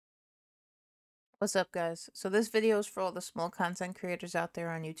What's up, guys? So this video is for all the small content creators out there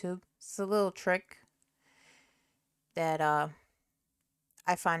on YouTube. It's a little trick that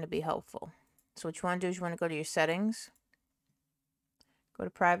I find to be helpful. So what you want to do is you want to go to your settings, go to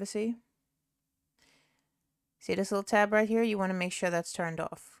privacy. See this little tab right here? You want to make sure that's turned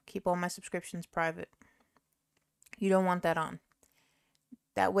off. Keep all my subscriptions private. You don't want that on.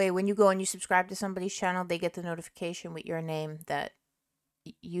 That way, when you go and you subscribe to somebody's channel, they get the notification with your name that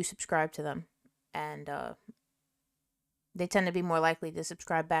you subscribe to them. And they tend to be more likely to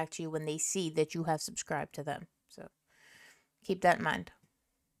subscribe back to you when they see that you have subscribed to them. So keep that in mind.